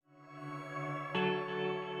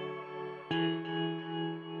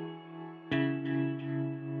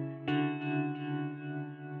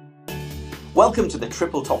Welcome to the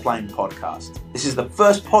Triple Top Line podcast. This is the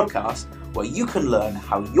first podcast where you can learn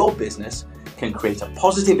how your business can create a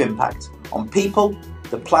positive impact on people,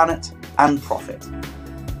 the planet, and profit.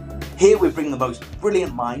 Here we bring the most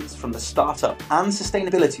brilliant minds from the startup and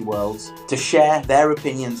sustainability worlds to share their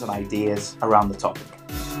opinions and ideas around the topic.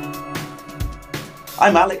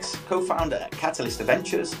 I'm Alex, co-founder at Catalyst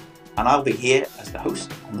Ventures, and I'll be here as the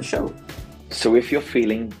host on the show. So if you're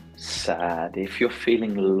feeling sad, if you're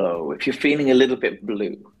feeling low, if you're feeling a little bit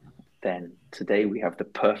blue, then today we have the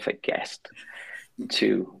perfect guest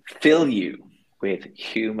to fill you with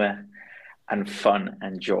humor and fun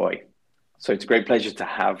and joy. So it's a great pleasure to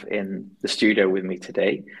have in the studio with me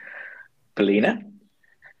today, Belina,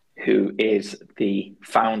 who is the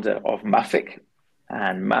founder of Mafic.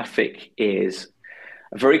 And Mafic is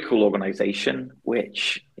a very cool organization,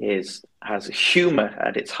 which has humor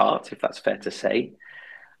at its heart, if that's fair to say.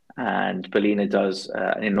 And Belina does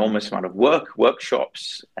an enormous amount of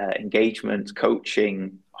workshops, engagement,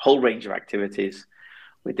 coaching, a whole range of activities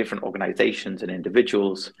with different organizations and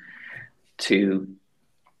individuals to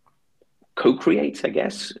co-create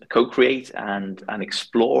and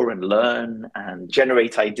explore and learn and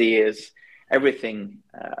generate ideas, everything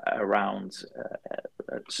around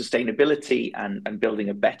sustainability and building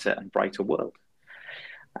a better and brighter world.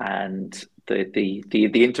 And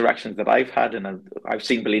the interactions that I've had, and I've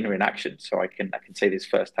seen Belina in action, so I can say this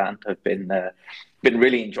firsthand, have been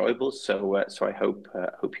really enjoyable. So I hope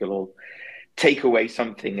you'll all take away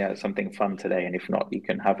something fun today, and if not, you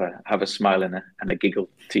can have a smile and a giggle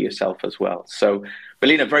to yourself as well. So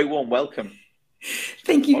Belina, very warm welcome.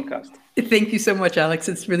 Thank you. Podcast. Thank you so much, Alex.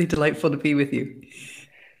 It's really delightful to be with you.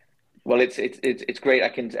 Well, it's great. I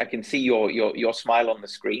can see your smile on the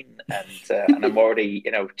screen, and I'm already,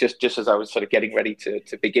 just as I was sort of getting ready to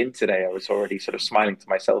begin today, I was already sort of smiling to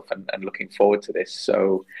myself and looking forward to this.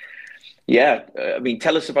 So, yeah,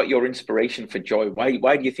 tell us about your inspiration for joy.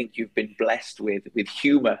 Why do you think you've been blessed with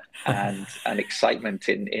humor and excitement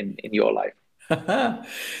in your life?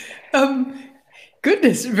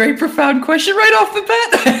 Goodness, very profound question right off the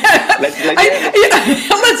bat.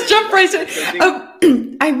 Let's jump right in.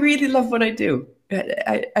 I really love what I do.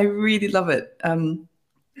 I really love it. And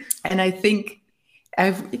I think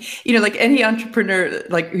like any entrepreneur,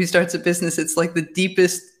 like who starts a business, it's like the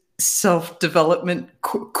deepest self-development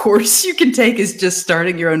course you can take is just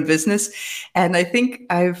starting your own business. And I think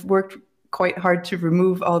I've worked quite hard to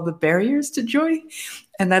remove all the barriers to joy.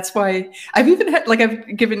 And that's why I've even had,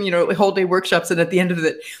 I've given, whole day workshops. And at the end of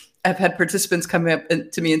it, I've had participants come up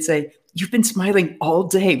to me and say, "You've been smiling all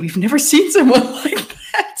day. We've never seen someone like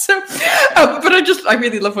that." So, but I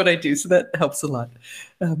really love what I do. So that helps a lot.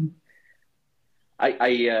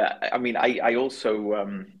 I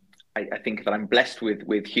also, I think that I'm blessed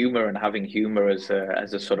with humor and having humor as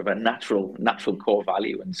a sort of a natural core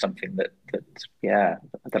value and something that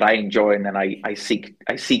I enjoy, and then I seek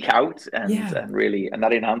out and really, and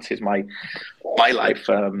that enhances my life.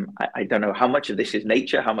 I don't know how much of this is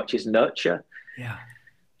nature, how much is nurture. Yeah.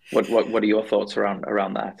 What are your thoughts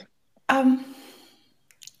around that?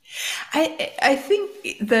 I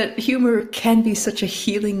think that humor can be such a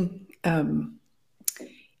healing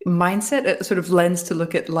mindset, a sort of lens to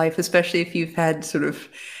look at life, especially if you've had sort of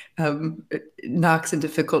knocks and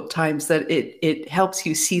difficult times, that it helps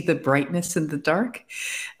you see the brightness in the dark.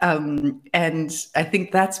 And I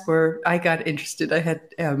think that's where I got interested. I had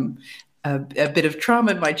a bit of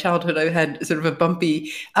trauma in my childhood. I had sort of a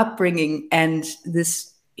bumpy upbringing, and this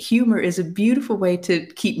humor is a beautiful way to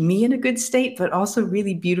keep me in a good state, but also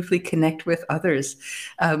really beautifully connect with others,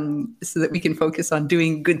 so that we can focus on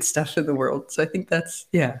doing good stuff in the world. So I think that's,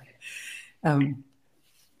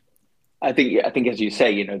 I think as you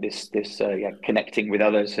say, this connecting with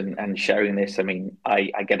others and sharing this.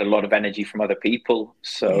 I get a lot of energy from other people.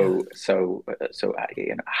 So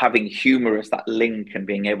having humor as that link and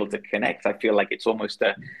being able to connect, I feel like it's almost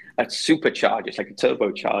a supercharge. It's like a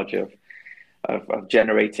turbocharge of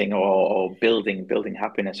generating or building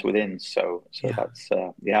happiness within. So that's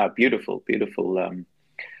beautiful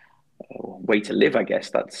way to live, I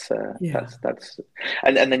guess. That's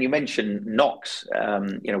and then you mentioned knocks.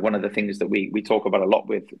 One of the things that we talk about a lot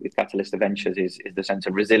with Catalyst Ventures is the sense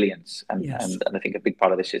of resilience, and I think a big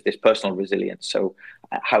part of this is this personal resilience. So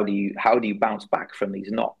how do you bounce back from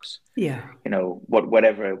these knocks?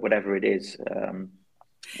 Whatever it is,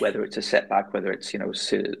 whether it's a setback, whether it's a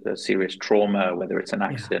serious trauma, whether it's an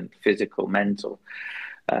accident, physical, mental,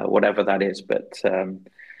 whatever that is. But I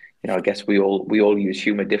guess we all use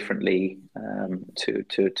humor differently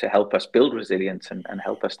to help us build resilience and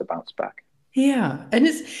help us to bounce back. Yeah, and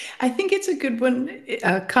I think it's a good one.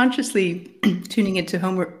 Consciously tuning into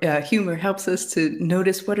humor helps us to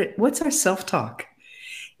notice what's our self-talk.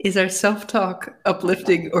 Is our self-talk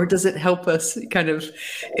uplifting, or does it help us kind of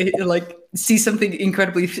like see something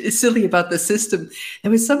incredibly silly about the system?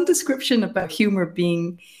 There was some description about humor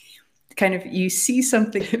being kind of, you see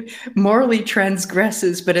something morally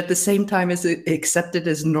transgresses, but at the same time is accepted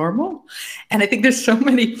as normal. And I think there's so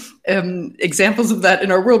many examples of that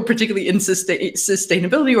in our world, particularly in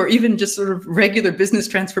sustainability, or even just sort of regular business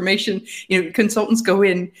transformation. Consultants go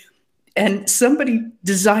in and somebody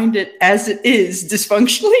designed it as it is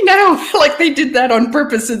dysfunctionally now, like they did that on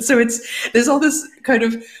purpose. And so there's all this kind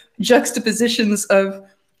of juxtapositions of,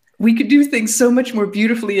 we could do things so much more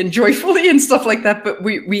beautifully and joyfully and stuff like that, but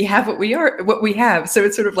we have what we have. So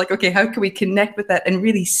it's sort of like, okay, how can we connect with that and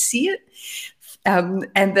really see it, and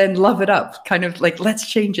then love it up? Kind of like, let's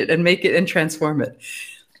change it and make it and transform it.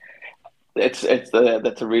 That's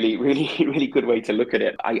a really, really, really good way to look at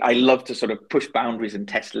it. I love to sort of push boundaries and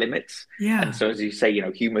test limits. Yeah. And so, as you say,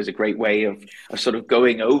 humor is a great way of sort of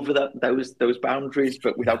going over those boundaries,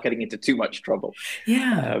 but without getting into too much trouble.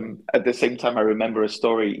 Yeah. At the same time, I remember a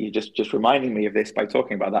story. You just reminding me of this by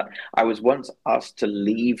talking about that. I was once asked to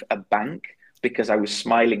leave a bank because I was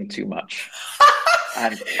smiling too much.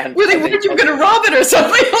 And were they worried you were going to rob it or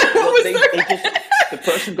something? The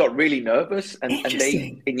person got really nervous, and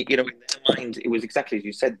they, in their mind, it was exactly as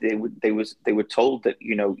you said. They were told that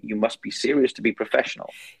you must be serious to be professional.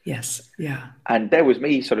 Yes, yeah. And there was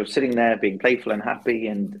me, sort of sitting there, being playful and happy,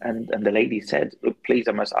 and the lady said, "Look, please,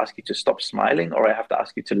 I must ask you to stop smiling, or I have to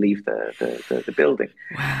ask you to leave the building."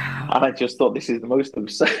 Wow. And I just thought, this is the most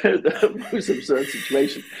absurd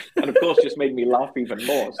situation, and of course, just made me laugh even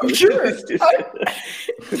more. So sure.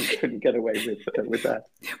 Couldn't get away with that.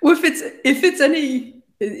 Well, if it's any,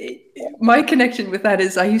 my connection with that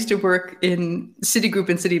is, I used to work in Citigroup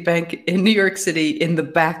and Citibank in New York City in the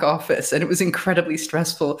back office, and it was incredibly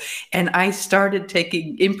stressful. And I started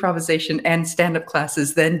taking improvisation and stand-up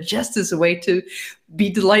classes then, just as a way to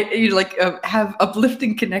be have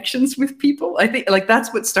uplifting connections with people. I think like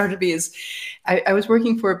that's what started me. Is I was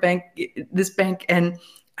working for this bank, and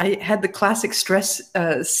I had the classic stress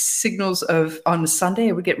signals of, on Sunday,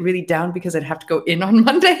 I would get really down because I'd have to go in on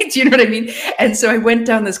Monday. Do you know what I mean? And so I went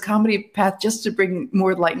down this comedy path just to bring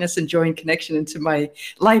more lightness and joy and connection into my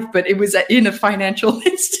life. But it was in a financial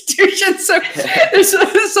institution. So there's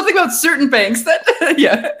something about certain banks that,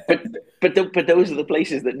 yeah. But those are the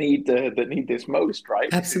places that need this most, right?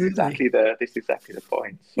 Absolutely. This is exactly the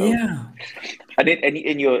point. So. Yeah. And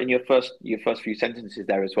in your first few sentences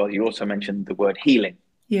there as well, you also mentioned the word healing.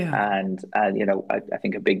 Yeah. And I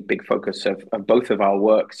think a big focus of both of our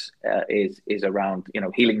works is around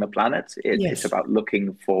healing the planet. It's about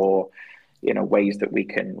looking for ways that we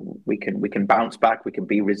can bounce back, we can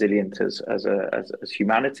be resilient as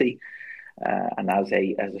humanity, and as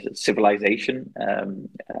a civilization, and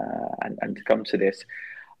to come to this.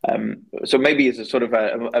 So maybe as a sort of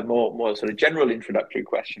a more sort of general introductory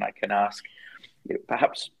question, I can ask,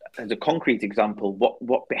 perhaps as a concrete example,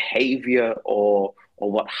 what behavior or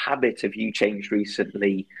what habit have you changed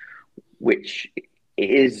recently, which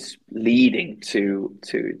is leading to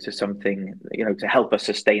something to help us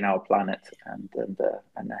sustain our planet and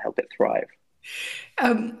help it thrive?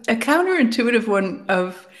 A counterintuitive one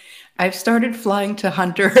of, I've started flying to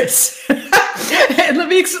Honduras. let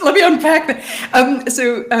me unpack that.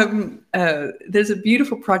 There's a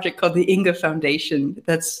beautiful project called the Inga Foundation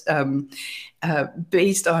that's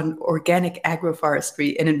based on organic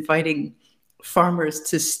agroforestry and inviting farmers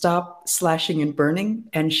to stop slashing and burning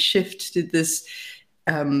and shift to this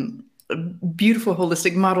beautiful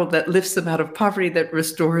holistic model that lifts them out of poverty, that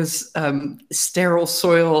restores sterile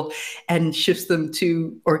soil and shifts them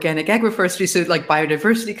to organic agroforestry. So like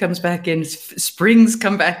biodiversity comes back in, springs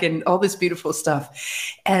come back in, all this beautiful stuff.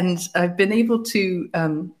 And I've been able to,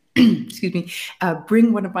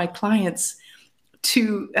 bring one of my clients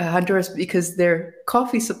to Honduras because their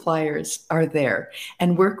coffee suppliers are there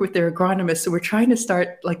and work with their agronomists. So we're trying to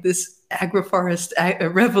start like this agroforest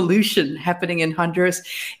revolution happening in Honduras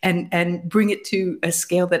and bring it to a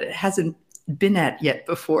scale that it hasn't been at yet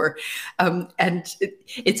before. And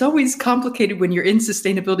it's always complicated when you're in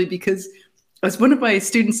sustainability, because as one of my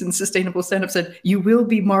students in Sustainable Stand-Up said, you will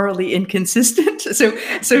be morally inconsistent. So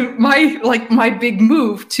my big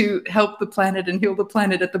move to help the planet and heal the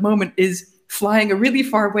planet at the moment is flying a really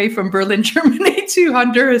far away from Berlin, Germany to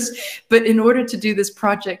Honduras. But in order to do this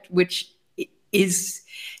project, which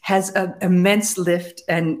has an immense lift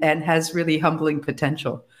and has really humbling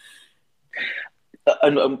potential.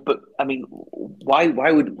 But I mean, why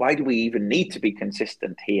do we even need to be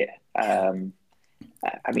consistent here?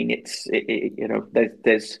 I mean, it's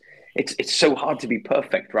so hard to be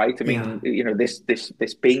perfect, right? I mean,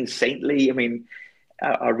 this being saintly. I mean,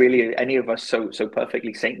 are really any of us so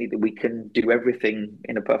perfectly saintly that we can do everything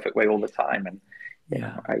in a perfect way all the time? And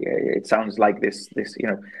it sounds like this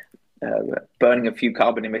burning a few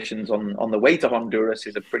carbon emissions on the way to Honduras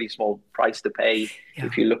is a pretty small price to pay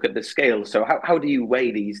if you look at the scale. So how do you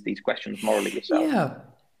weigh these questions morally yourself? Yeah.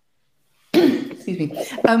 Excuse me.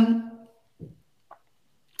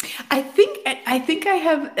 I think I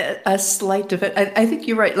have a slight defense. I think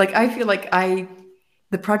you're right. Like, I feel like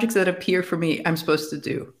the projects that appear for me, I'm supposed to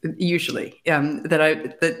do usually.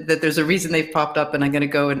 That there's a reason they've popped up, and I'm going to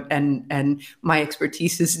go and my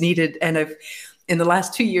expertise is needed. And in the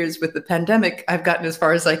last 2 years with the pandemic, I've gotten as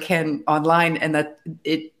far as I can online, and that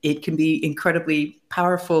it can be incredibly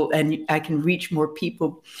powerful, and I can reach more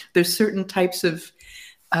people. There's certain types of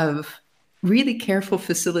really careful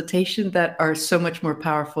facilitation that are so much more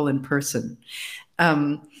powerful in person.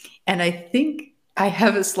 And I think I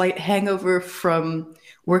have a slight hangover from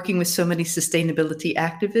working with so many sustainability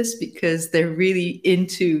activists, because they're really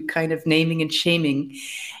into kind of naming and shaming.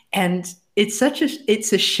 And it's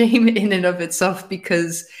a shame in and of itself,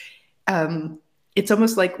 because it's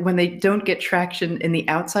almost like when they don't get traction in the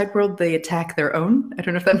outside world, they attack their own. I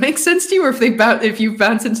don't know if that makes sense to you, or if you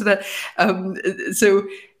bounce into that. So,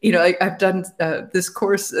 I've done this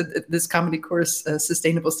course, this comedy course,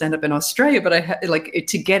 Sustainable Stand-Up in Australia, but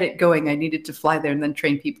to get it going, I needed to fly there and then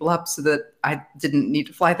train people up so that I didn't need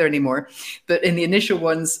to fly there anymore. But in the initial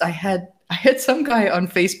ones, I had some guy on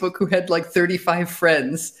Facebook who had like 35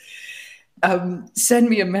 friends send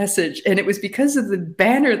me a message, and it was because of the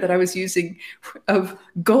banner that I was using of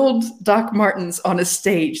gold Doc Martens on a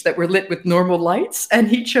stage that were lit with normal lights, and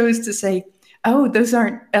he chose to say, "Oh, those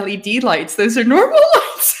aren't LED lights; those are normal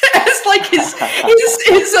lights." As like his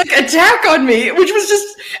like attack on me, which was just,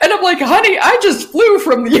 and I'm like, "Honey, I just flew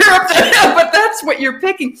from Europe, but that's what you're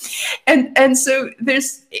picking," and so it's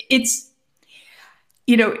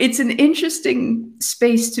an interesting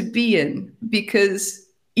space to be in, because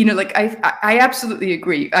I absolutely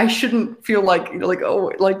agree. I shouldn't feel like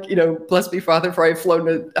bless me, Father, for I've flown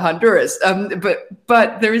to Honduras.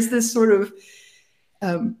 But there is this sort of,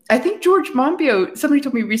 I think George Monbiot, somebody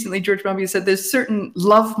told me recently, George Monbiot said there's certain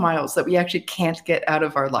love miles that we actually can't get out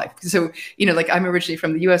of our life. So, I'm originally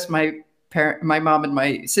from the US, my mom and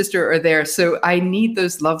my sister are there. So I need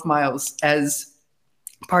those love miles as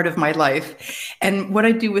part of my life. And what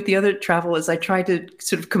I do with the other travel is I try to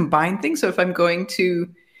sort of combine things. So if I'm going to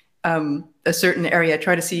a certain area, I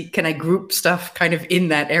try to see, can I group stuff kind of in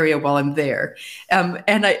that area while I'm there? And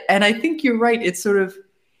I think you're right. It's sort of,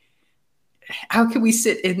 how can we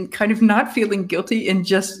sit in kind of not feeling guilty and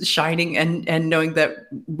just shining and knowing that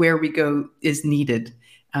where we go is needed.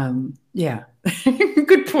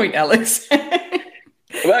 Good point, Alex.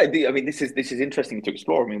 Well, I mean, this is interesting to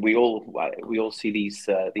explore. I mean, we all see these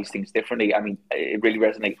things differently. I mean, it really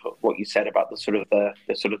resonates with what you said about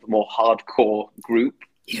the more hardcore group,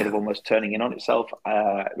 sort of almost turning in on itself.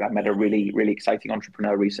 I met a really, really exciting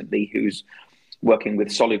entrepreneur recently who's working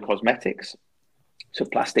with solid cosmetics, so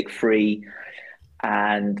plastic free,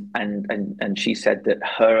 and she said that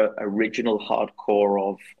her original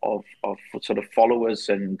hardcore of sort of followers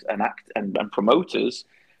and promoters,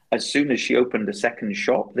 as soon as she opened a second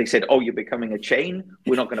shop, they said, "Oh, you're becoming a chain.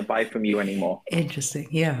 We're not going to buy from you anymore." Interesting,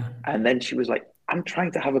 yeah. And then she was like, "I'm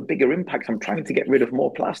trying to have a bigger impact. I'm trying to get rid of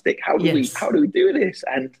more plastic. How do we do this?"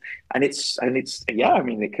 And it's yeah. I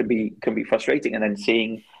mean, it can be frustrating. And then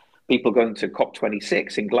seeing people going to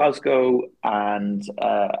COP26 in Glasgow, and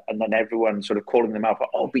then everyone sort of calling them out for,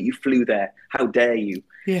 "Oh, but you flew there. How dare you?"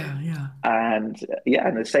 Yeah. And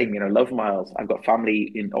the same. Love miles. I've got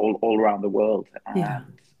family in all around the world. And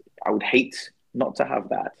I would hate not to have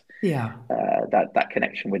that. Yeah. That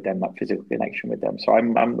connection with them, that physical connection with them. So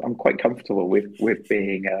I'm quite comfortable with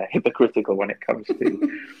being hypocritical when it comes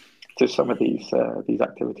to some of these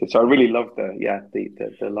activities. So I really love the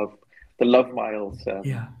love miles.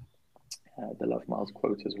 The love miles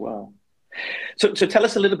quote as well. So tell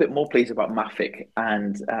us a little bit more, please, about Mafic,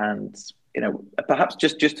 and perhaps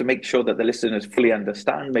just to make sure that the listeners fully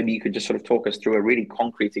understand, maybe you could just sort of talk us through a really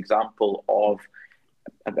concrete example of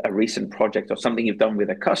a recent project or something you've done with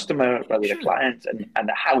a customer or with a client,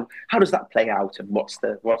 and how does that play out, and what's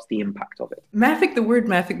the impact of it? Mafic, the word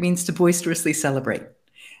Mafic means to boisterously celebrate,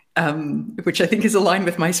 which I think is aligned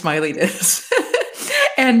with my smiliness.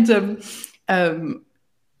 And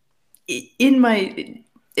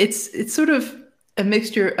it's sort of a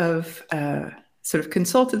mixture of sort of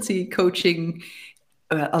consultancy, coaching,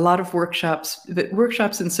 a lot of workshops, but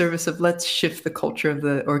workshops in service of let's shift the culture of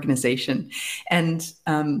the organization. And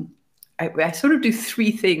I sort of do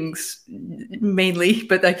three things mainly,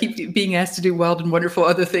 but I keep being asked to do wild and wonderful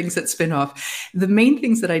other things that spin off. The main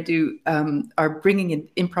things that I do are bringing an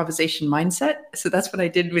improvisation mindset. So that's what I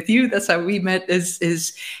did with you. That's how we met,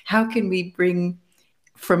 is how can we bring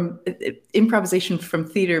from improvisation from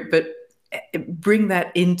theater, but bring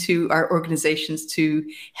that into our organizations to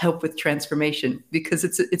help with transformation, because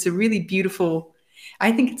it's a really beautiful,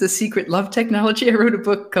 I think it's a secret love technology. I wrote a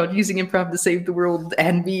book called Using Improv to Save the World,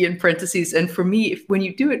 and me in parentheses. And for me, when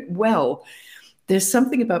you do it well, there's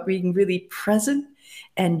something about being really present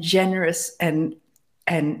and generous and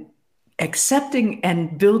accepting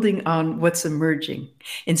and building on what's emerging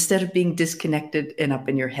instead of being disconnected and up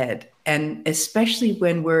in your head. And especially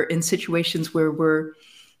when we're in situations where we're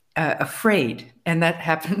afraid. And that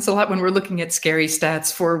happens a lot when we're looking at scary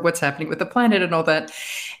stats for what's happening with the planet and all that.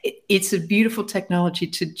 It's a beautiful technology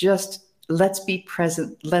to just, let's be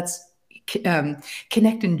present. Let's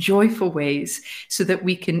connect in joyful ways so that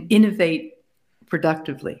we can innovate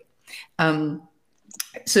productively.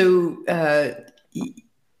 So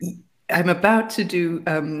I'm about to do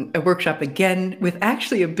a workshop again with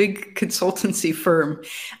actually a big consultancy firm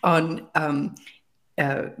on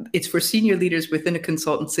it's for senior leaders within a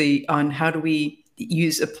consultancy on how do we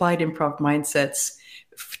use applied improv mindsets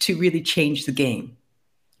to really change the game.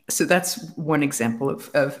 So that's one example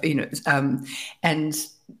of and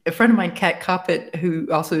a friend of mine, Kat Coppett,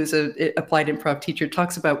 who also is an applied improv teacher,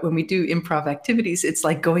 talks about when we do improv activities, it's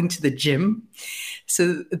like going to the gym.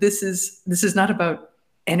 So this is not about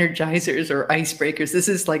energizers or icebreakers. This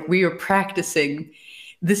is like we are practicing.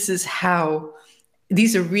 This is how.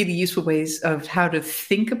 These are really useful ways of how to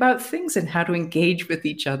think about things and how to engage with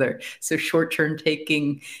each other. So short-term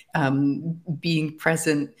taking, being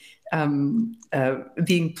present,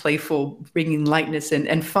 being playful, bringing lightness in,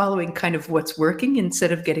 and following kind of what's working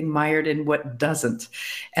instead of getting mired in what doesn't.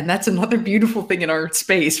 And that's another beautiful thing in our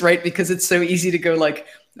space, right? Because it's so easy to go like,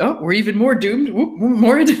 oh, we're even more doomed,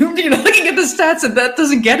 more doomed, looking at the stats, and that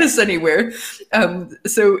doesn't get us anywhere.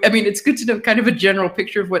 So, I mean, it's good to know kind of a general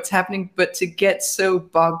picture of what's happening, but to get so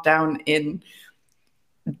bogged down in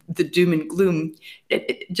the doom and gloom,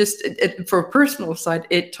 it for a personal side,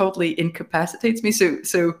 it totally incapacitates me.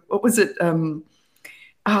 So what was it? There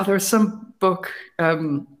was some book.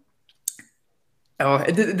 The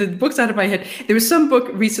book's out of my head. There was some book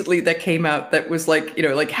recently that came out that was like,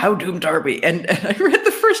 like how doomed are we? And I read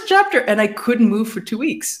the first chapter and I couldn't move for 2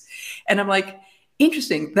 weeks. And I'm like,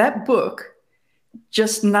 interesting. That book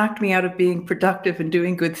just knocked me out of being productive and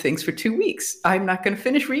doing good things for 2 weeks. I'm not going to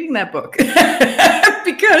finish reading that book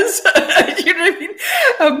because, you know what I mean?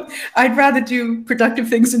 I'd rather do productive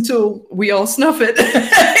things until we all snuff it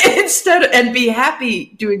and be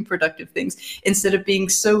happy doing productive things instead of being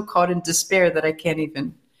so caught in despair that I can't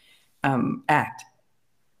even act.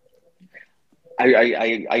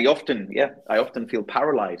 I often feel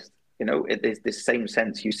paralyzed. There's this same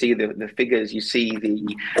sense. You see the figures, you see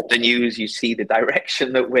the news, you see the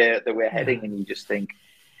direction that we're heading, and you just think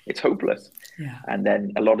it's hopeless. Yeah. And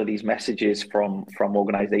then a lot of these messages from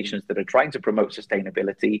organizations that are trying to promote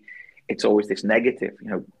sustainability, it's always this negative.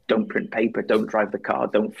 Don't print paper, don't drive the car,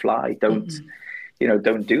 don't fly, don't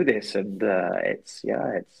don't do this. And it's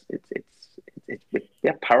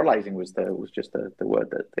paralyzing was just the word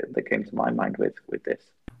that came to my mind with this.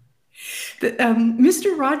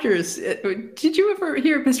 Mr. Rogers, did you ever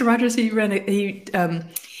hear Mr. Rogers? He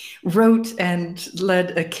wrote and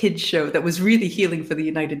led a kids show that was really healing for the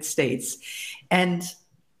United States. And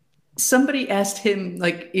somebody asked him,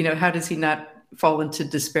 like, how does he not fall into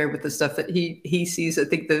despair with the stuff that he sees? I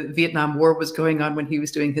think the Vietnam War was going on when he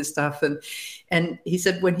was doing his stuff. And he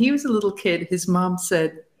said when he was a little kid, his mom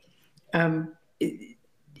said,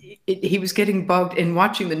 he was getting bogged in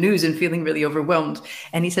watching the news and feeling really overwhelmed.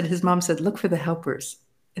 And he said his mom said, look for the helpers.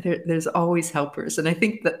 There's always helpers. And I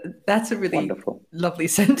think that's a really wonderful, lovely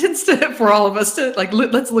sentence for all of us to like,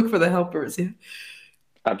 let's look for the helpers. Yeah.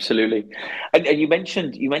 Absolutely. And you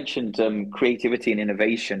mentioned creativity and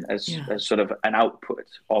innovation as sort of an output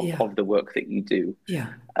of the work that you do. Yeah.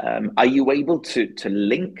 Are you able to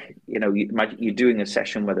link, you're doing a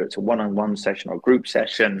session, whether it's a one-on-one session or a group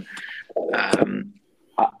session,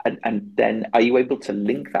 and then are you able to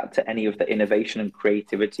link that to any of the innovation and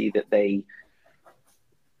creativity that they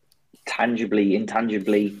tangibly,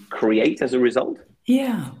 intangibly create as a result?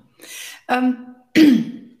 Yeah.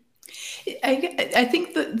 I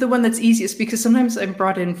think the one that's easiest, because sometimes I'm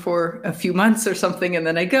brought in for a few months or something and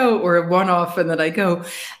then I go, or a one-off and then I go.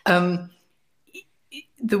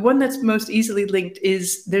 the one that's most easily linked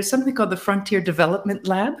is there's something called the Frontier Development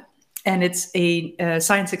Lab, and it's a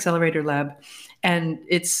science accelerator lab. And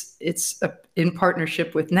it's in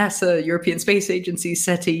partnership with NASA, European Space Agency,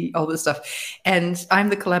 SETI, all this stuff. And I'm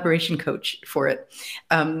the collaboration coach for it.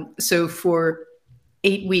 So for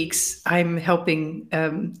 8 weeks, I'm helping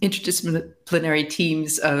interdisciplinary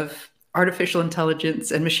teams of artificial intelligence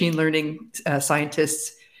and machine learning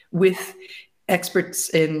scientists with experts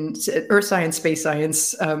in earth science, space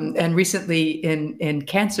science, and recently in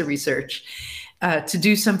cancer research. To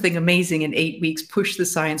do something amazing in 8 weeks, push the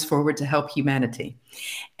science forward to help humanity.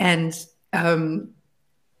 And I'm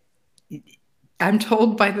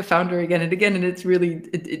told by the founder again and again, and it's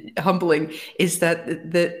really humbling, is that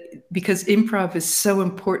because improv is so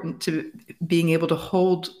important to being able to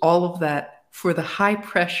hold all of that for the high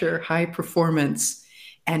pressure, high performance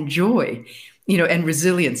and joy, and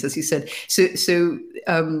resilience, as you said. So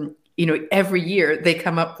every year they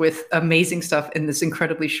come up with amazing stuff in this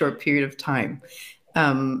incredibly short period of time.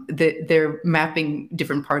 They're mapping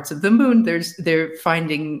different parts of the moon. They're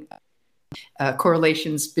finding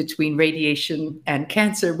correlations between radiation and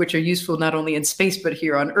cancer, which are useful not only in space, but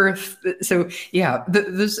here on Earth. So yeah,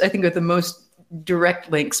 those I think are the most direct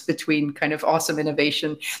links between kind of awesome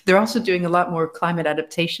innovation. They're also doing a lot more climate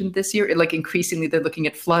adaptation this year. Like increasingly, they're looking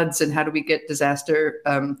at floods and how do we get disaster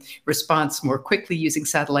response more quickly using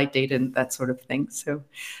satellite data and that sort of thing. So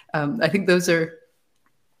I think those are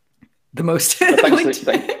the most. But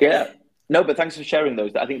thanks for sharing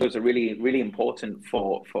those. I think those are really, really important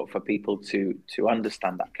for people to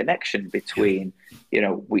understand that connection between,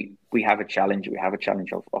 we have a challenge. We have a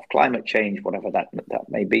challenge of climate change, whatever that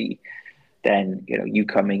may be. Then you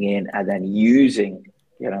coming in and then using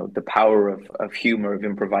the power of humor, of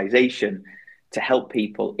improvisation to help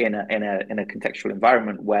people in a contextual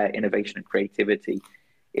environment where innovation and creativity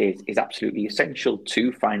is absolutely essential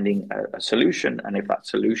to finding a solution. And if that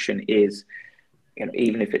solution is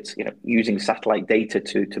even if it's using satellite data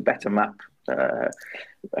to better map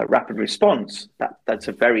rapid response, that's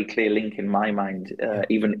a very clear link in my mind.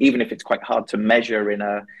 Even if it's quite hard to measure in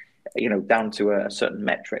a down to a certain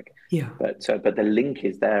metric. Yeah. But the link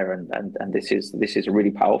is there, and this is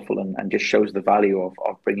really powerful, and just shows the value of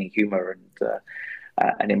bringing humor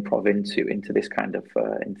and improv into this kind of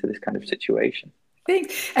situation.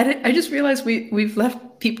 Thanks. And I just realized we've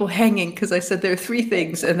left people hanging because I said there are 3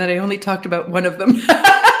 things, and then I only talked about one of them.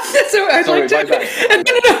 So I'd like to. No,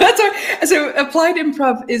 that's all right. So applied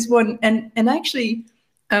improv is one, and actually.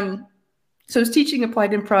 So I was teaching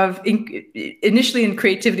applied improv initially in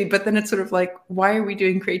creativity, but then it's sort of like, why are we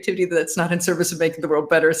doing creativity that's not in service of making the world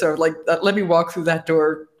better? So like, let me walk through that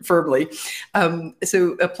door firmly.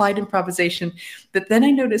 So applied improvisation. But then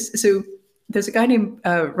I noticed, so there's a guy named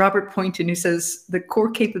Robert Poynton who says the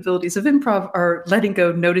core capabilities of improv are letting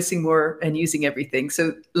go, noticing more, and using everything.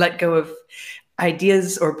 So let go of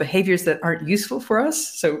ideas or behaviors that aren't useful for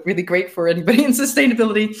us. So really great for anybody in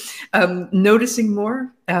sustainability. Noticing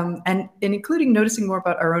more, and including noticing more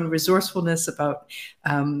about our own resourcefulness, about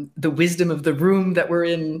the wisdom of the room that we're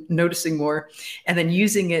in, noticing more, and then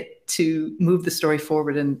using it to move the story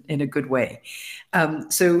forward in a good way.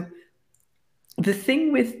 So the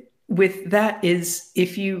thing with that is,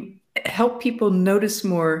 if you help people notice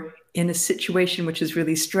more in a situation which is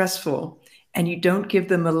really stressful, and you don't give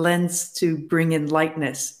them a lens to bring in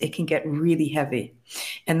lightness, it can get really heavy.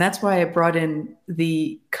 And that's why I brought in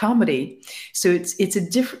the comedy. So it's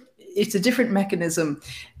a different mechanism.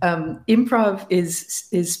 Improv is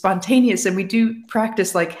spontaneous, and we do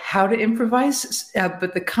practice like how to improvise,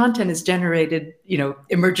 but the content is generated,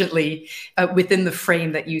 emergently within the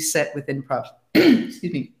frame that you set with improv. Excuse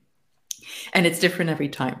me. And it's different every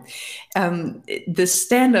time. The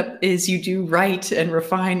stand-up is you do write and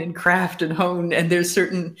refine and craft and hone, and there's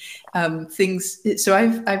certain things. So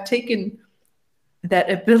I've taken that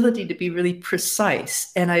ability to be really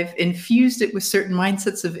precise, and I've infused it with certain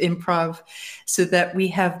mindsets of improv so that we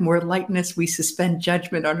have more lightness, we suspend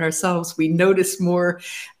judgment on ourselves, we notice more,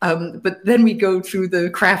 but then we go through the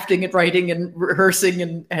crafting and writing and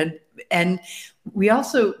rehearsing, and we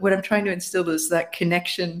also, what I'm trying to instill is that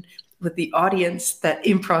connection with the audience that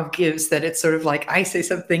improv gives, that it's sort of like I say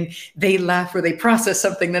something, they laugh, or they process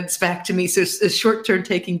something, that's back to me. So it's a short-term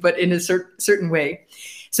taking, but in a certain way.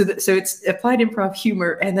 So it's applied improv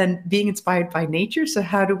humor, and then being inspired by nature. So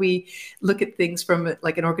how do we look at things from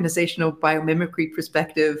like an organizational biomimicry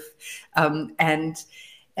perspective, and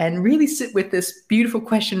really sit with this beautiful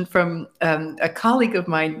question from a colleague of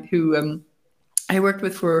mine who I worked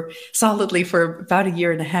with solidly for about a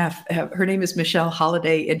year and a half. Her name is Michelle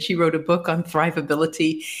Holliday, and she wrote a book on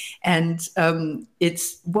thrivability. And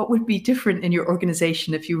it's what would be different in your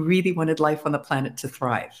organization if you really wanted life on the planet to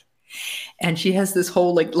thrive. And she has this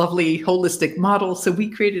whole like lovely holistic model. So we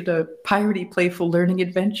created a piratey playful learning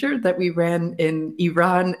adventure that we ran in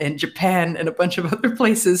Iran and Japan and a bunch of other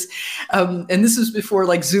places. And this was before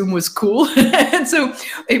like Zoom was cool. And so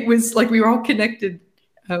it was like we were all connected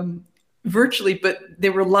virtually, but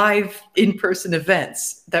they were live in-person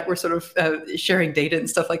events that were sort of sharing data and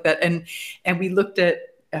stuff like that. And we looked at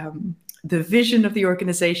the vision of the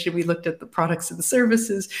organization. We looked at the products and the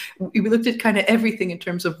services. We looked at kind of everything in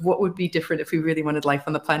terms of what would be different if we really wanted life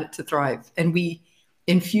on the planet to thrive. And we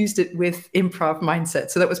infused it with improv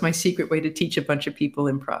mindset. So that was my secret way to teach a bunch of people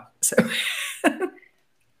improv. So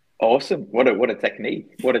awesome. What a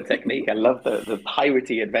technique. What a technique. I love the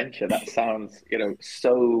piratey adventure. That sounds,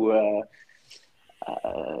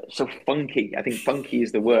 so funky. I think funky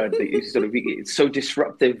is the word that you sort of, it's so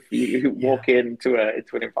disruptive. You walk into an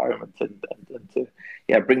environment and to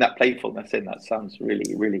bring that playfulness in. That sounds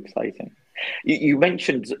really, really exciting. You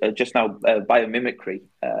mentioned just now biomimicry.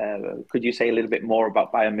 Could you say a little bit more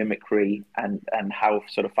about biomimicry and how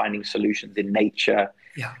sort of finding solutions in nature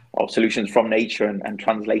or solutions from nature and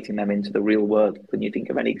translating them into the real world? Can you think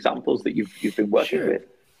of any examples that you've been working with?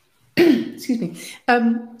 Excuse me.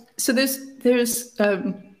 So there's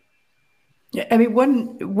I mean,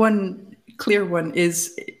 one clear one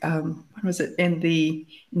is when was it in the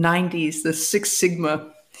 90s, the Six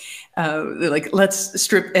Sigma, like let's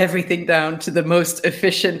strip everything down to the most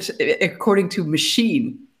efficient according to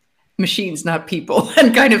machines, not people,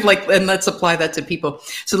 and kind of like, and let's apply that to people.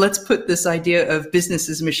 So let's put this idea of business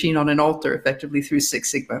as a machine on an altar effectively through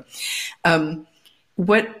Six Sigma.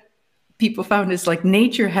 What people found is like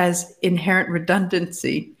nature has inherent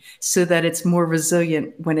redundancy so that it's more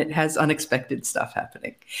resilient when it has unexpected stuff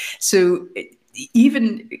happening. So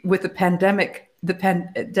even with the pandemic,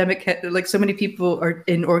 like so many people are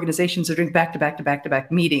in organizations are doing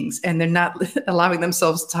back-to-back meetings, and they're not allowing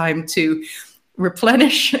themselves time to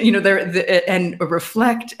replenish, and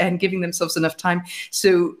reflect and giving themselves enough time.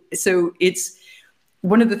 So it's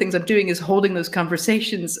one of the things I'm doing is holding those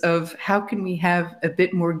conversations of how can we have a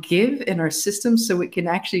bit more give in our system so it can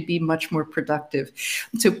actually be much more productive.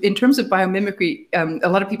 So in terms of biomimicry, a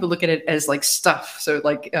lot of people look at it as like stuff. So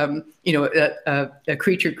like, a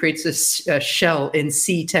creature creates a shell in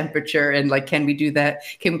sea temperature, and like, can we do that?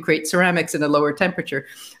 Can we create ceramics in a lower temperature?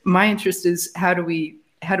 My interest is how do we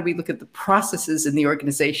look at the processes in the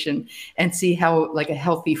organization and see how like a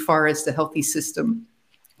healthy forest, a healthy system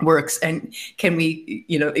works, and can we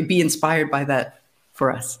be inspired by that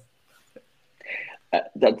for us?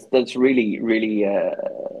 That's really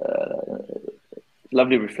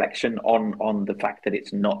lovely reflection on the fact that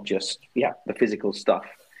it's not just the physical stuff.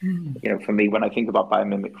 For me, when I think about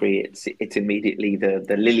biomimicry, it's immediately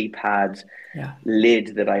the lily pad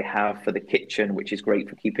lid that I have for the kitchen, which is great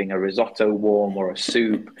for keeping a risotto warm or a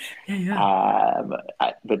soup.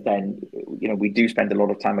 But then we do spend a lot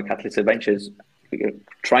of time at Catalyst Adventures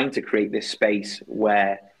trying to create this space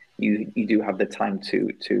where you do have the time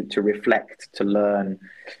to reflect, to learn,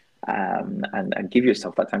 and give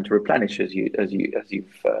yourself that time to replenish, as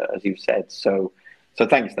you've said. So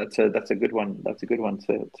thanks. That's a good one. That's a good one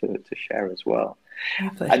to share as well.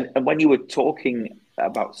 And when you were talking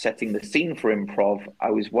about setting the scene for improv,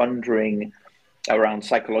 I was wondering around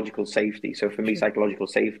psychological safety. So for me, psychological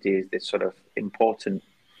safety is this sort of important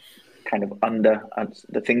kind of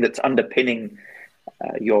the thing that's underpinning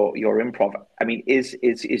your improv. I mean,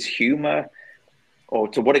 is humor, or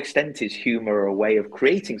to what extent is humor a way of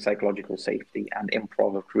creating psychological safety, and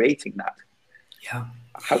improv of creating that? Yeah.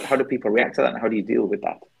 How do people react to that, and how do you deal with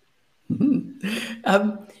that?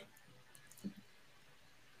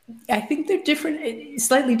 I think they're different,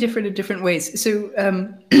 slightly different in different ways. So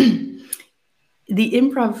the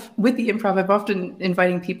improv, I'm often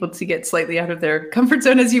inviting people to get slightly out of their comfort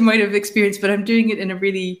zone, as you might have experienced, but I'm doing it in a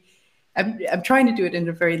really, I'm trying to do it in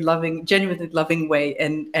a very loving, genuinely loving way.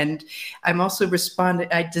 And I'm also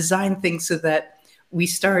I design things so that we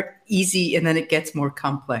start easy and then it gets more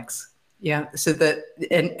complex. Yeah. So that,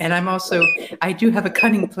 and I'm also, I do have a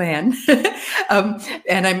cunning plan.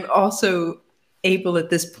 And I'm also able at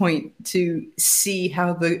this point to see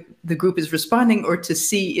how the group is responding, or to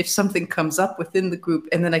see if something comes up within the group,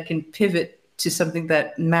 and then I can pivot to something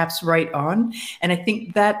that maps right on. And I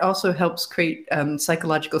think that also helps create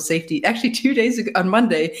psychological safety. Actually, 2 days ago, on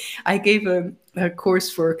Monday, I gave a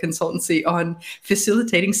course for a consultancy on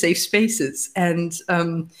facilitating safe spaces. And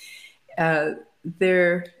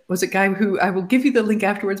there was a guy who, I will give you the link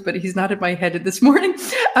afterwards, but he's not in my head this morning,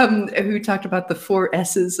 who talked about the 4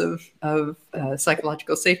 S's of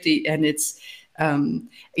psychological safety. And it's,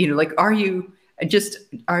 like, are you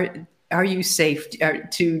safe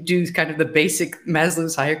to do kind of the basic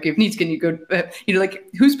Maslow's hierarchy of needs? Can you go, like,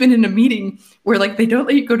 who's been in a meeting where, like, they don't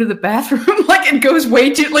let you go to the bathroom, like, it goes way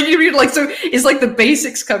too, like, so it's like the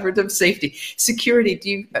basics covered of safety. Security,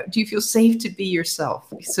 do you feel safe to be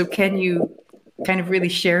yourself? So can you kind of really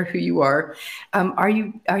share who you are? Are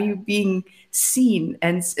you being seen?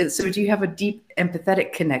 And so do you have a deep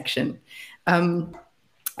empathetic connection? And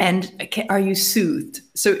are you soothed?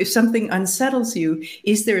 So if something unsettles you,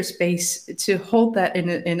 is there a space to hold that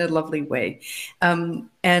in a lovely way?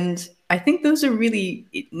 And I think those are really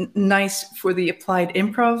nice for the applied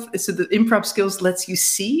improv. So the improv skills lets you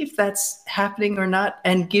see if that's happening or not,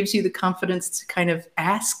 and gives you the confidence to kind of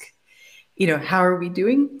ask, how are we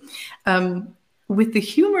doing? With the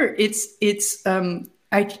humor,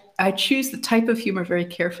 I choose the type of humor very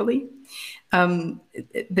carefully.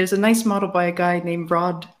 There's a nice model by a guy named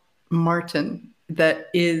Rod Martin that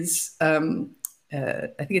is, I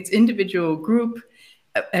think it's individual, group,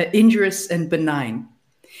 injurious, and benign.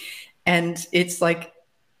 And it's like,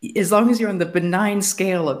 as long as you're on the benign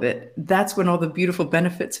scale of it, that's when all the beautiful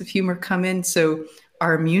benefits of humor come in. So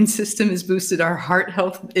our immune system is boosted, our heart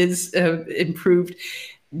health is improved.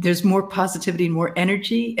 There's more positivity and more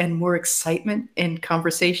energy and more excitement in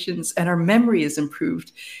conversations, and our memory is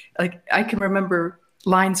improved. Like, I can remember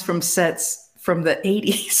lines from sets from the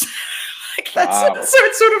 80s. Wow. So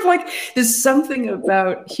it's sort of like, there's something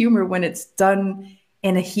about humor when it's done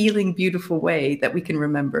in a healing, beautiful way that we can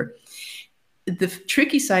remember. The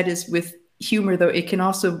tricky side is with humor, though, it can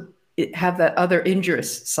also have that other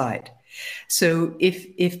injurious side. So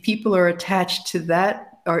if people are attached to that,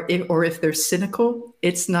 or if they're cynical,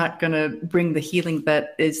 it's not going to bring the healing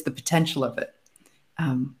that is the potential of it.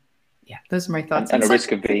 Those are my thoughts. And a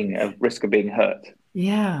risk of being hurt.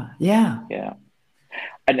 Yeah.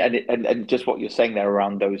 And just what you're saying there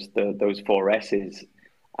around those 4 S's,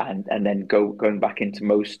 and then going back into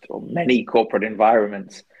most or many corporate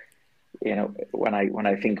environments. When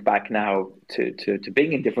I think back now to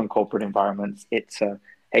being in different corporate environments, it's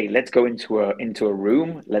hey, let's go into a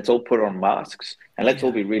room, let's all put on masks, and let's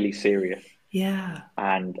all be really serious. Yeah.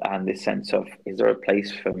 And this sense of, is there a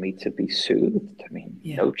place for me to be soothed? I mean,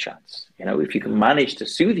 no chance. If you can manage to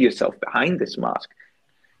soothe yourself behind this mask,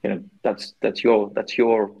 that's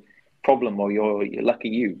your problem, or you're lucky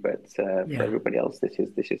you. But for everybody else, this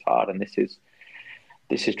is hard, and this is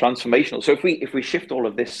transformational. So if we shift all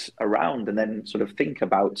of this around and then sort of think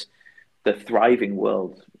about the thriving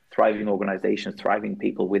world, thriving organizations, thriving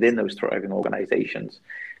people within those thriving organizations,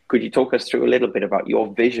 could you talk us through a little bit about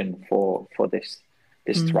your vision for this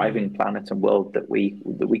thriving planet and world that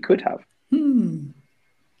we could have?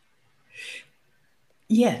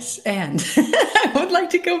 Yes, and I would like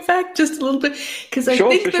to go back just a little bit, because I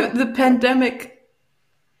think the pandemic,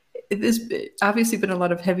 there's obviously been a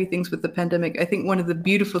lot of heavy things with the pandemic. I think one of the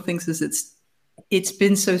beautiful things is it's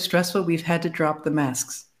been so stressful, we've had to drop the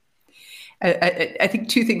masks. I think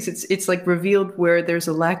 2 things. It's like revealed where there's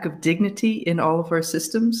a lack of dignity in all of our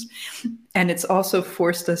systems. And it's also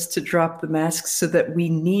forced us to drop the masks so that we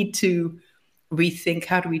need to rethink,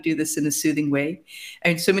 how do we do this in a soothing way?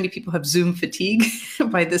 And so many people have Zoom fatigue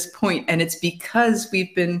by this point. And it's because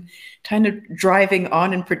we've been kind of driving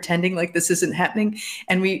on and pretending like this isn't happening.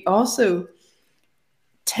 And we also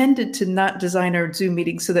tended to not design our Zoom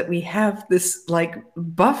meetings so that we have this like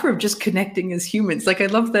buffer of just connecting as humans. Like, I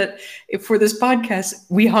love that for this podcast,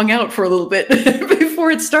 we hung out for a little bit before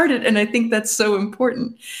it started. And I think that's so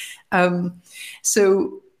important.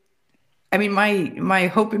 So, I mean, my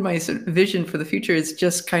hope and my sort of vision for the future is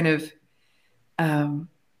just kind of,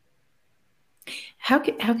 how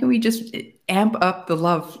can we just amp up the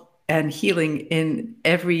love and healing in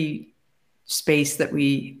every space that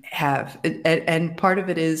we have? And part of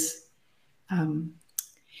it is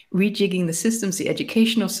rejigging the systems, the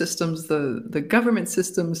educational systems, the government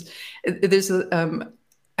systems. There's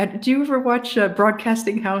do you ever watch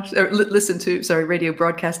Broadcasting House, or listen to, Radio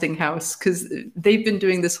Broadcasting House? Because they've been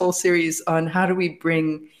doing this whole series on how do we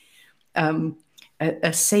bring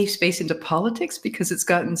a safe space into politics, because it's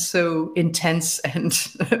gotten so intense and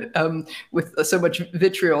with so much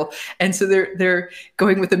vitriol. And so they're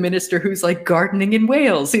going with a minister who's like gardening in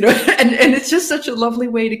Wales, and it's just such a lovely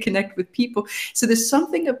way to connect with people. So there's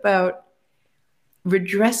something about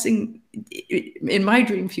redressing, in my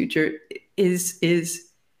dream future, is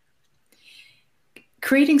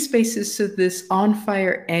creating spaces so this on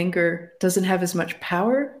fire anger doesn't have as much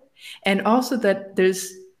power, and also that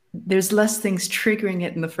there's there's less things triggering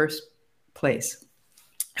it in the first place.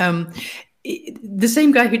 The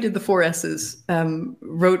same guy who did the 4 S's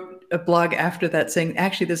wrote a blog after that saying,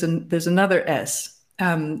 actually, there's another S,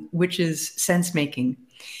 which is sense making.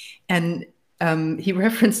 And he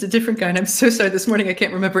referenced a different guy, and I'm so sorry this morning I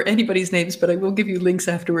can't remember anybody's names, but I will give you links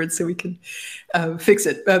afterwards so we can fix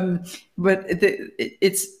it. But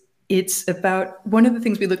it's about, one of the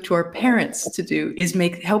things we look to our parents to do is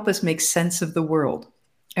help us make sense of the world.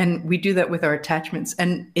 And we do that with our attachments.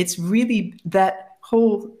 And it's really that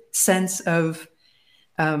whole sense of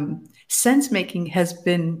sense making has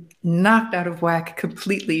been knocked out of whack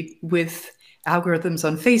completely with algorithms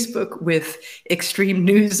on Facebook, with extreme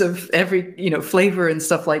news of every flavor and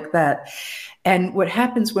stuff like that. And what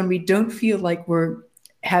happens when we don't feel like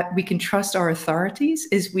we can trust our authorities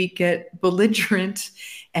is we get belligerent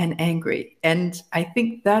and angry. And I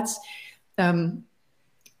think that's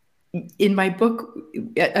in my book,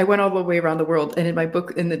 I went all the way around the world. And in my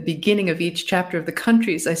book, in the beginning of each chapter of the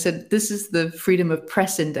countries, I said, this is the freedom of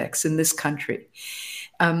press index in this country.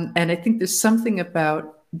 And I think there's something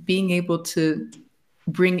about being able to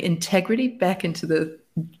bring integrity back into the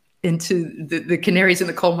canaries in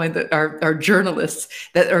the coal mine that are journalists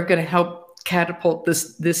that are going to help catapult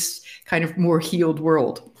this kind of more healed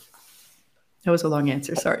world. That was a long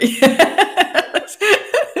answer. Sorry.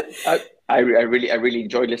 I really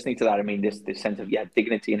enjoyed listening to that. I mean, this sense of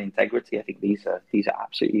dignity and integrity. I think these are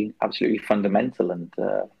absolutely fundamental. And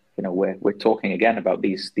we're talking again about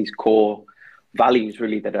these core values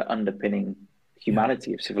really that are underpinning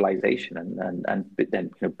humanity, of civilization, and then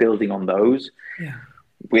building on those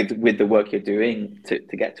with the work you're doing to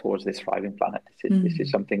get towards this thriving planet. This is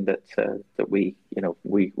something that we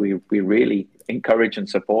really encourage and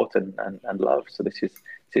support and love. So this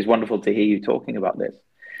is wonderful to hear you talking about this.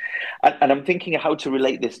 And I'm thinking how to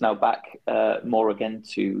relate this now back more again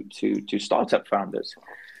to startup founders.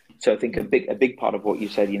 So I think a big part of what you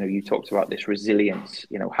said, you talked about this resilience,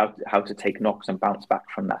 how to take knocks and bounce back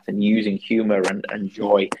from that, and using humor and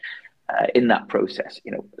joy in that process.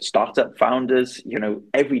 Startup founders,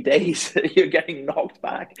 every day you're getting knocked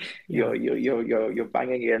back. You're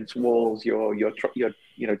banging against walls. You're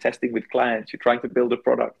testing with clients. You're trying to build a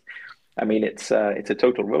product. I mean, it's a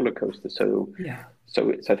total roller coaster. So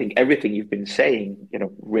I think everything you've been saying,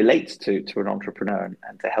 relates to an entrepreneur,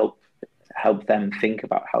 and to help them think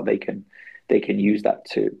about how they can use that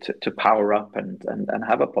to power up and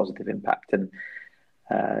have a positive impact. And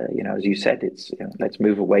as you said, it's let's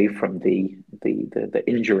move away from the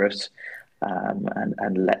injurious,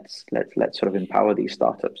 and let's sort of empower these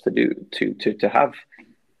startups to have,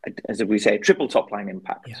 as we say, a triple top line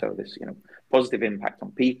impact. Yeah. So this positive impact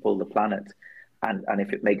on people, the planet, and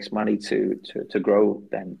if it makes money to grow,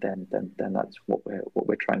 then that's what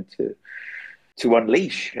we're trying to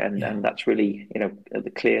unleash, and that's really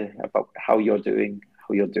clear about how you're doing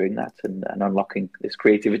that, and unlocking this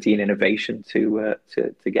creativity and innovation to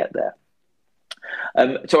get there.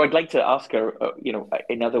 So I'd like to ask her,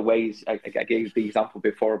 in other ways. I gave the example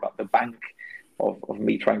before about the bank, of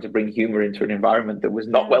me trying to bring humor into an environment that was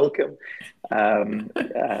not welcome.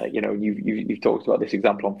 You've talked about this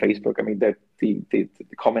example on Facebook. I mean, the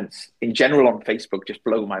comments in general on Facebook just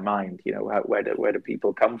blow my mind. Where do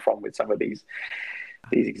people come from with some of these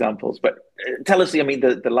examples? But tell us, I mean,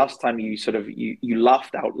 the last time you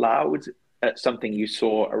laughed out loud at something you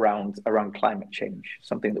saw around climate change,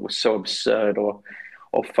 something that was so absurd or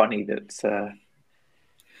funny that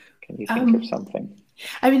can you think of something?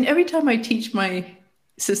 I mean, every time I teach my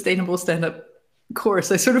sustainable stand-up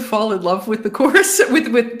course, I sort of fall in love with the course,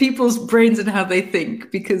 with people's brains and how they think,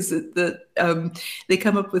 because they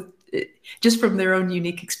come up with just from their own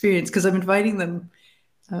unique experience, because I'm inviting them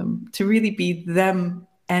to really be them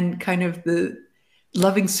and kind of the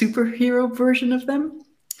loving superhero version of them.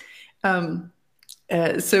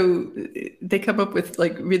 So they come up with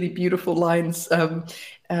like really beautiful lines.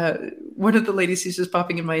 One of the ladies who's just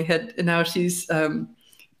popping in my head now, she's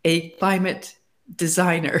a climate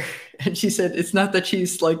designer, and she said it's not that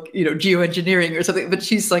she's like geoengineering or something, but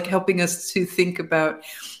she's like helping us to think about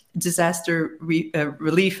disaster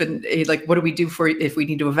relief and like what do we do if we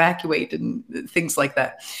need to evacuate and things like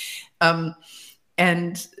that.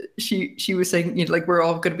 And she was saying, like, we're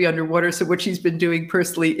all going to be underwater. So what she's been doing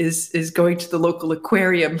personally is going to the local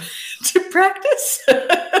aquarium to practice.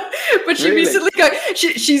 But she recently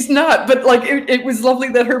she's not, but like, it was lovely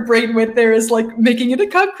that her brain went there as like making it a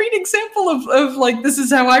concrete example of like, this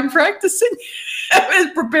is how I'm practicing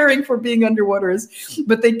preparing for being underwater.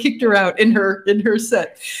 But they kicked her out in her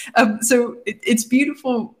set. So it's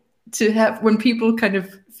beautiful to have when people kind of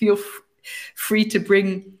feel free to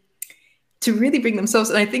bring to really bring themselves.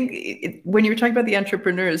 And I think when you're talking about the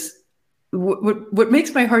entrepreneurs, what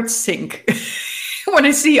makes my heart sink when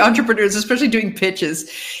I see entrepreneurs, especially doing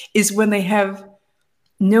pitches, is when they have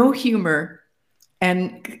no humor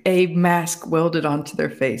and a mask welded onto their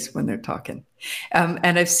face when they're talking.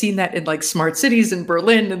 And I've seen that in like smart cities in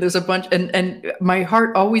Berlin, and there's a bunch, and my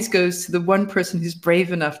heart always goes to the one person who's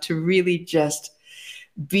brave enough to really just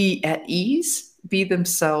be at ease, be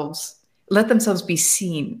themselves, let themselves be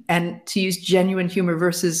seen, and to use genuine humor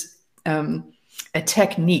versus a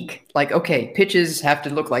technique. Like, okay, pitches have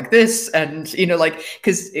to look like this, and like,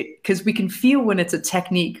 because we can feel when it's a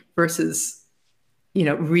technique versus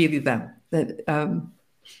really them.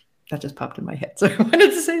 That just popped in my head, so I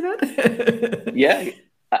wanted to say that. Yeah,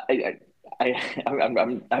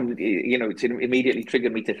 I'm it's immediately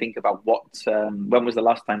triggered me to think about when was the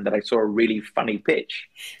last time that I saw a really funny pitch?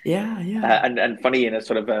 Yeah. And funny in a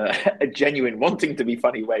sort of a genuine wanting to be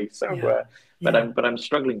funny way. So, but I'm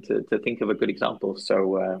struggling to think of a good example.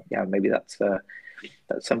 So maybe that's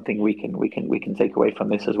something we can take away from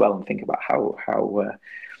this as well, and think about how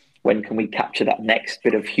when can we capture that next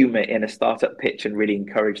bit of humor in a startup pitch and really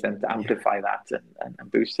encourage them to amplify that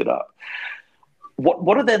and boost it up.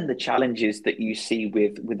 What are then the challenges that you see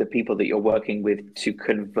with the people that you're working with to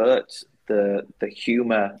convert the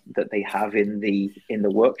humor that they have in the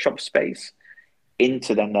workshop space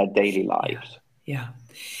into then their daily lives? Yeah.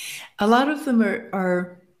 A lot of them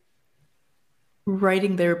are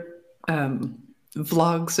writing their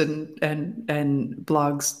vlogs and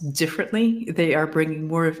blogs differently. They are bringing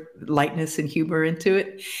more lightness and humor into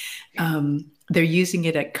it. They're using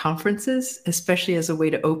it at conferences, especially as a way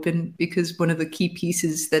to open, because one of the key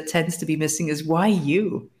pieces that tends to be missing is why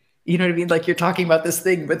you? You know what I mean? Like, you're talking about this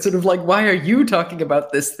thing, but sort of like, why are you talking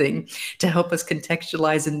about this thing? To help us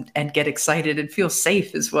contextualize and get excited and feel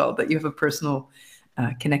safe as well, that you have a personal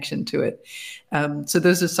connection to it. So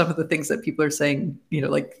those are some of the things that people are saying,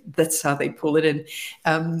 like, that's how they pull it in.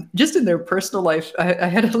 Just in their personal life, I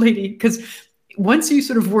had a lady, because once you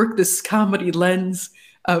sort of work this comedy lens,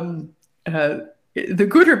 the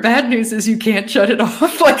good or bad news is you can't shut it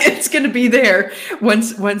off. Like, it's going to be there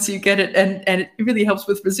once you get it, and it really helps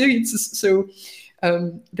with resilience. So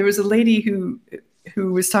there was a lady who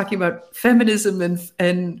was talking about feminism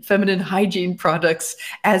and feminine hygiene products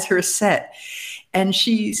as her set, and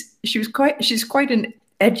she's quite an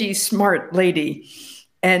edgy, smart lady,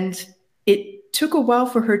 and it took a while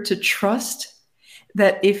for her to trust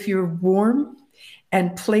that if you're warm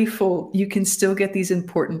and playful, you can still get these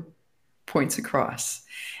important points across.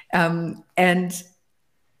 And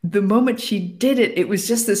the moment she did it, it was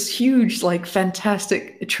just this huge, like,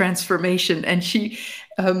 fantastic transformation. And she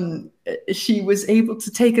was able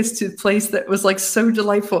to take us to a place that was like so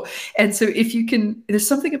delightful. And so if you can, there's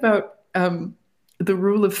something about the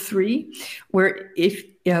rule of three, where if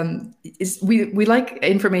we like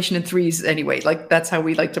information in threes anyway, like that's how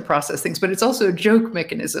we like to process things, but it's also a joke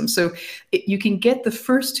mechanism. So you can get the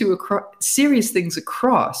first two serious things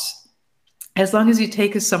across as long as you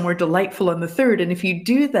take us somewhere delightful on the third. And if you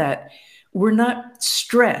do that, we're not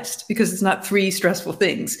stressed because it's not three stressful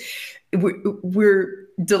things. We're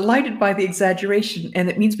delighted by the exaggeration, and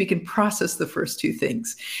it means we can process the first two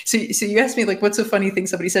things. So you asked me, like, what's a funny thing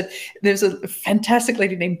somebody said? There's a fantastic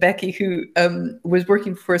lady named Becky who was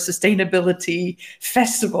working for a sustainability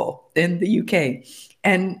festival in the UK.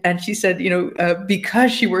 And she said,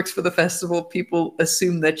 because she works for the festival, people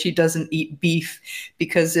assume that she doesn't eat beef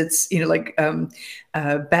because it's,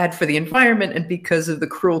 bad for the environment and because of the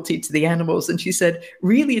cruelty to the animals. And she said,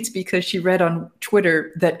 really, it's because she read on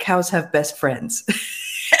Twitter that cows have best friends.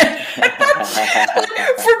 For me,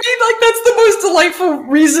 like, that's the most delightful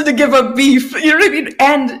reason to give up beef. You know what I mean?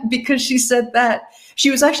 And because she said that, she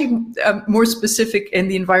was actually more specific in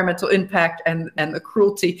the environmental impact and the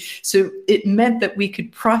cruelty. So it meant that we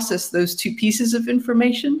could process those two pieces of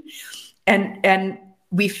information, and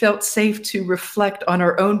we felt safe to reflect on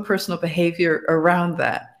our own personal behavior around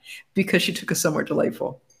that, because she took us somewhere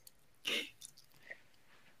delightful.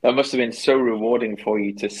 That must have been so rewarding for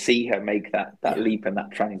you to see her make that leap and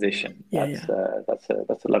that transition. That's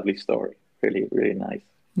a lovely story. Really, really nice.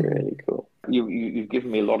 Really cool. You've given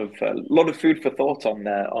me a lot of food for thought on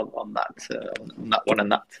that one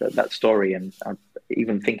and that story, and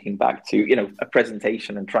even thinking back to a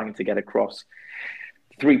presentation and trying to get across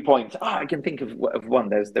 3 points. I can think of one.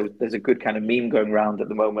 There's a good kind of meme going around at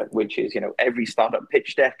the moment, which is every startup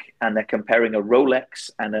pitch deck, and they're comparing a Rolex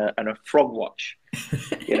and a frog watch.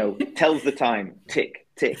 Tells the time, tick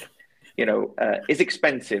tick. Is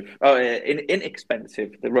expensive.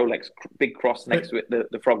 Inexpensive. The Rolex big cross next to it,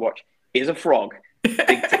 the frog watch, is a frog,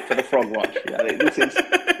 Big tip for the frog watch. Yeah, this is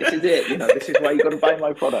it. You know, this is why you got to buy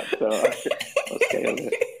my product. So I'll scale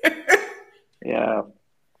it. Yeah,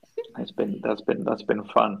 that's been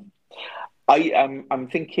fun. I'm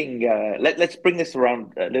thinking. Let's bring this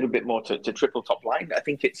around a little bit more to triple top line. I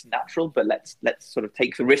think it's natural, but let's sort of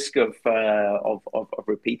take the risk of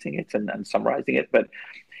repeating it and summarizing it. But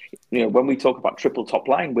you know, when we talk about triple top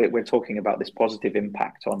line, we're talking about this positive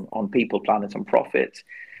impact on people, planet, and profit.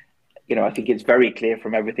 You know, I think it's very clear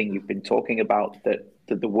from everything you've been talking about that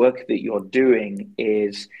the work that you're doing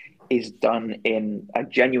is done in a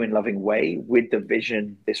genuine, loving way with the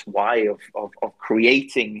vision, this why of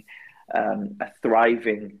creating a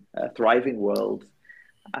thriving world,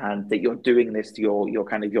 and that you're doing this to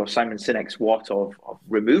your Simon Sinek's what of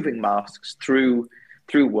removing masks through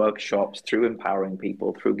workshops, through empowering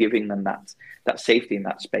people, through giving them that safety in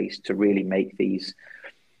that space to really make these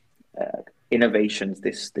innovations,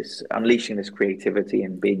 this unleashing this creativity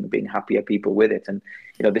and being happier people with it. And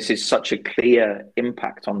you know, this is such a clear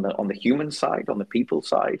impact on the human side, on the people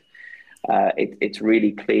side. It's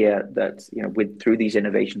really clear that, you know, through these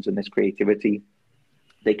innovations and this creativity,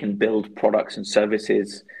 they can build products and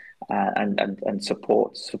services and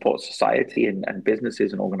support society and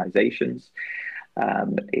businesses and organizations.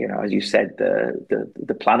 You know, as you said,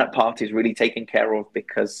 the planet part is really taken care of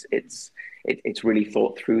because it's really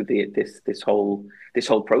thought through this whole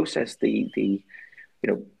process. You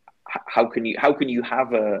know, how can you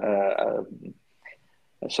have a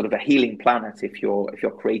sort of a healing planet if you're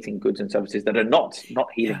creating goods and services that are not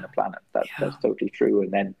healing the planet? That's totally true.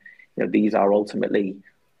 And then, you know, these are ultimately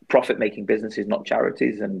profit-making businesses, not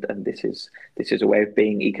charities, and this is a way of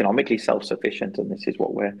being economically self-sufficient, and this is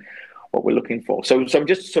what we're looking for. So I'm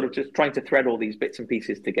just trying to thread all these bits and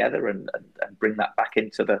pieces together and bring that back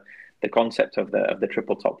into the concept of the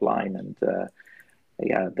triple top line. And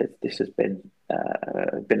this has been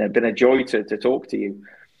a joy to talk to you.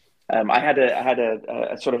 I had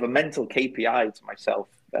a sort of a mental KPI to myself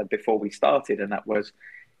before we started, and that was,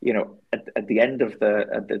 you know, at the end of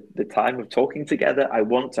the time of talking together, I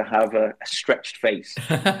want to have a stretched face,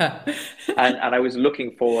 and I was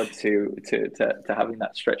looking forward to having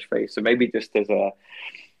that stretched face. So maybe just as a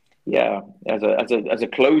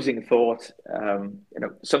closing thought, you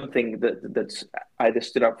know, something that's either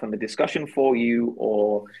stood up from the discussion for you,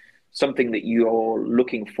 or something that you're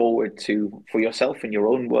looking forward to for yourself in your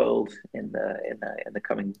own world in the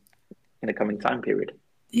coming time period.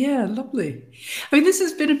 Yeah, lovely. I mean, this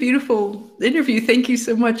has been a beautiful interview. Thank you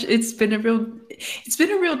so much. It's been a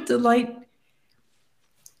real delight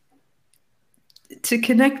to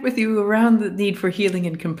connect with you around the need for healing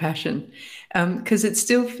and compassion, because it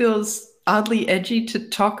still feels oddly edgy to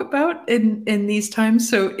talk about in these times.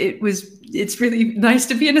 So it's really nice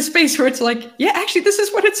to be in a space where it's like, yeah, actually, this is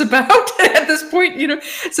what it's about at this point, you know.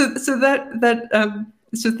 So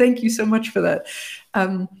thank you so much for that.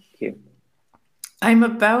 Thank you. I'm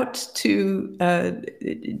about to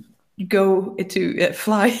go to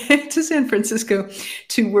fly to San Francisco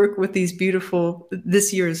to work with this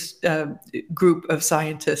year's group of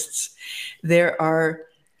scientists. There are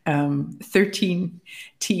 13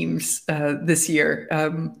 teams this year,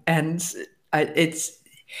 and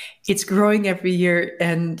it's growing every year,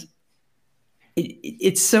 and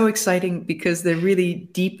it's so exciting because they're really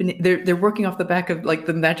deep in they're working off the back of like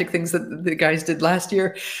the magic things that the guys did last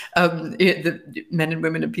year, the men and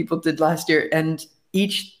women and people did last year, and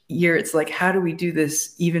each year it's like, how do we do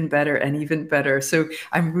this even better and even better? So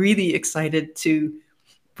I'm really excited to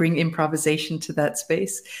bring improvisation to that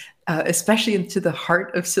space, especially into the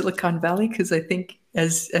heart of Silicon Valley, because I think,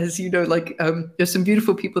 as you know, like there's some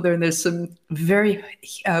beautiful people there, and there's some very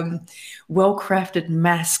well-crafted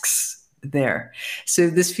masks there.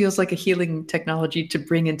 So this feels like a healing technology to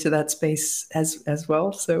bring into that space as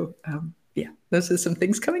well. So yeah, those are some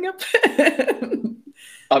things coming up.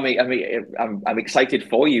 I mean, I'm excited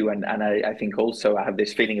for you, and I think also I have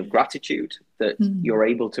this feeling of gratitude that you're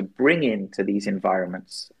able to bring into these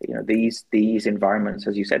environments. You know, these environments,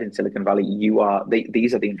 as you said, in Silicon Valley,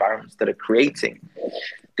 these are the environments that are creating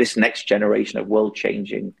this next generation of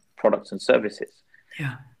world-changing products and services.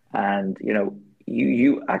 Yeah, and you know,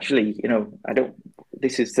 you actually, you know, I don't want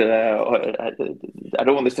this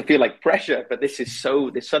to feel like pressure, but this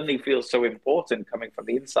suddenly feels so important coming from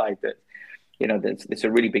the inside that, you know, there's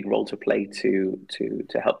a really big role to play to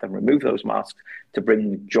help them remove those masks, to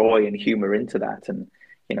bring joy and humor into that, and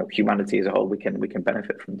you know, humanity as a whole, we can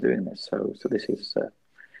benefit from doing this. So this is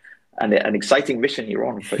an exciting mission you're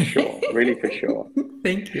on, for sure, really, for sure.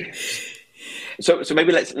 Thank you. So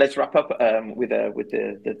maybe let's wrap up with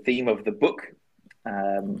the theme of the book.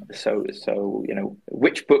 So you know,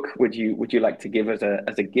 which book would you like to give as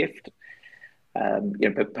a gift?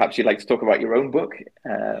 Perhaps you'd like to talk about your own book,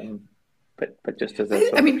 but just as a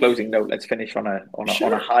sort of closing note, let's finish on a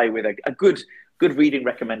high with a good reading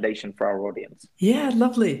recommendation for our audience. Yeah,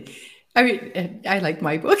 lovely. I mean, I like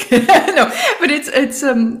my book. No, but it's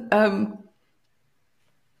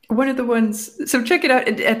one of the ones. So check it out.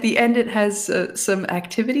 At the end, it has some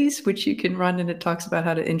activities which you can run, and it talks about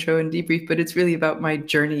how to intro and debrief. But it's really about my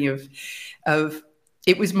journey of.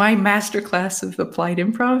 It was my masterclass of applied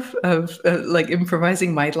improv, of like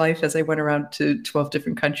improvising my life as I went around to 12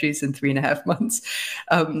 different countries in 3.5 months.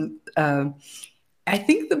 I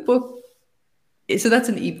think the book. So that's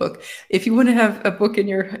an ebook. If you want to have a book in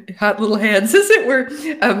your hot little hands, as it were,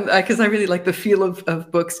 because I really like the feel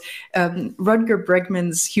of books. Rutger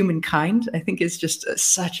Bregman's Humankind, I think, is just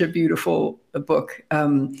such a beautiful book,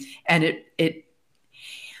 and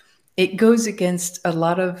it goes against a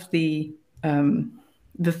lot of the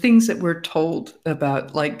things that we're told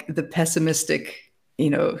about, like the pessimistic.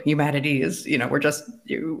 Humanity is, we're just,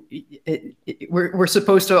 we're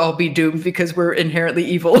supposed to all be doomed because we're inherently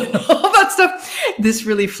evil and all that stuff. This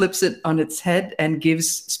really flips it on its head and gives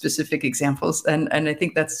specific examples. And I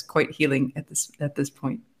think that's quite healing at this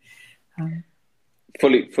point.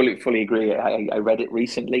 Fully agree. I read it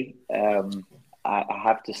recently. I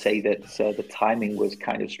have to say that the timing was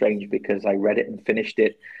kind of strange because I read it and finished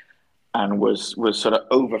it and was sort of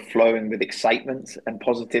overflowing with excitement and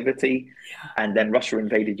positivity. Yeah. And then Russia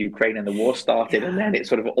invaded Ukraine and the war started, and then it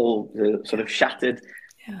sort of all sort of shattered.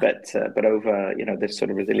 Yeah. But over, this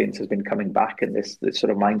sort of resilience has been coming back, and this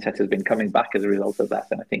sort of mindset has been coming back as a result of that.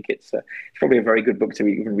 And I think it's probably a very good book to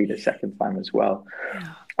even read a second time as well. Yeah.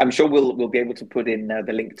 I'm sure we'll be able to put in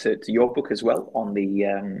the link to your book as well on the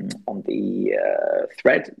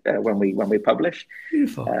thread when we publish.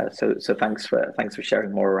 Beautiful. So thanks for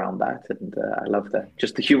sharing more around that, and I love the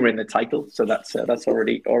humor in the title. So that's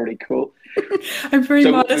already cool. I'm very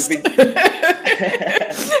modest.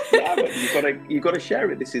 Yeah, but you've got to share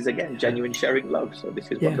it. This is again genuine sharing love. So this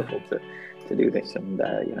is wonderful to do this, and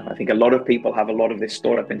I think a lot of people have a lot of this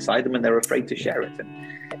stored up inside them, and they're afraid to share it. And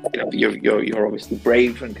you're obviously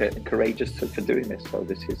brave and courageous for doing this. So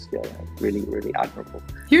this is really, really admirable.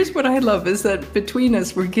 Here's what I love is that between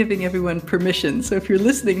us, we're giving everyone permission. So if you're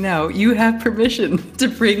listening now, you have permission to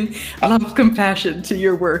bring love, compassion to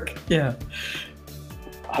your work. Yeah.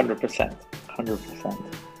 100%.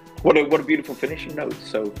 What a beautiful finishing note.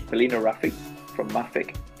 So Helena Raffi from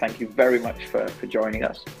Maffic, thank you very much for joining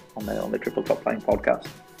us on the Triple Top Line podcast.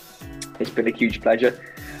 It's been a huge pleasure,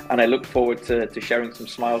 and I look forward to sharing some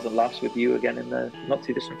smiles and laughs with you again in the not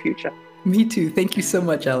too distant future. Me too. Thank you so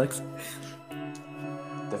much, Alex.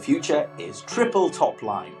 The future is Triple Top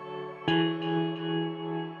Line.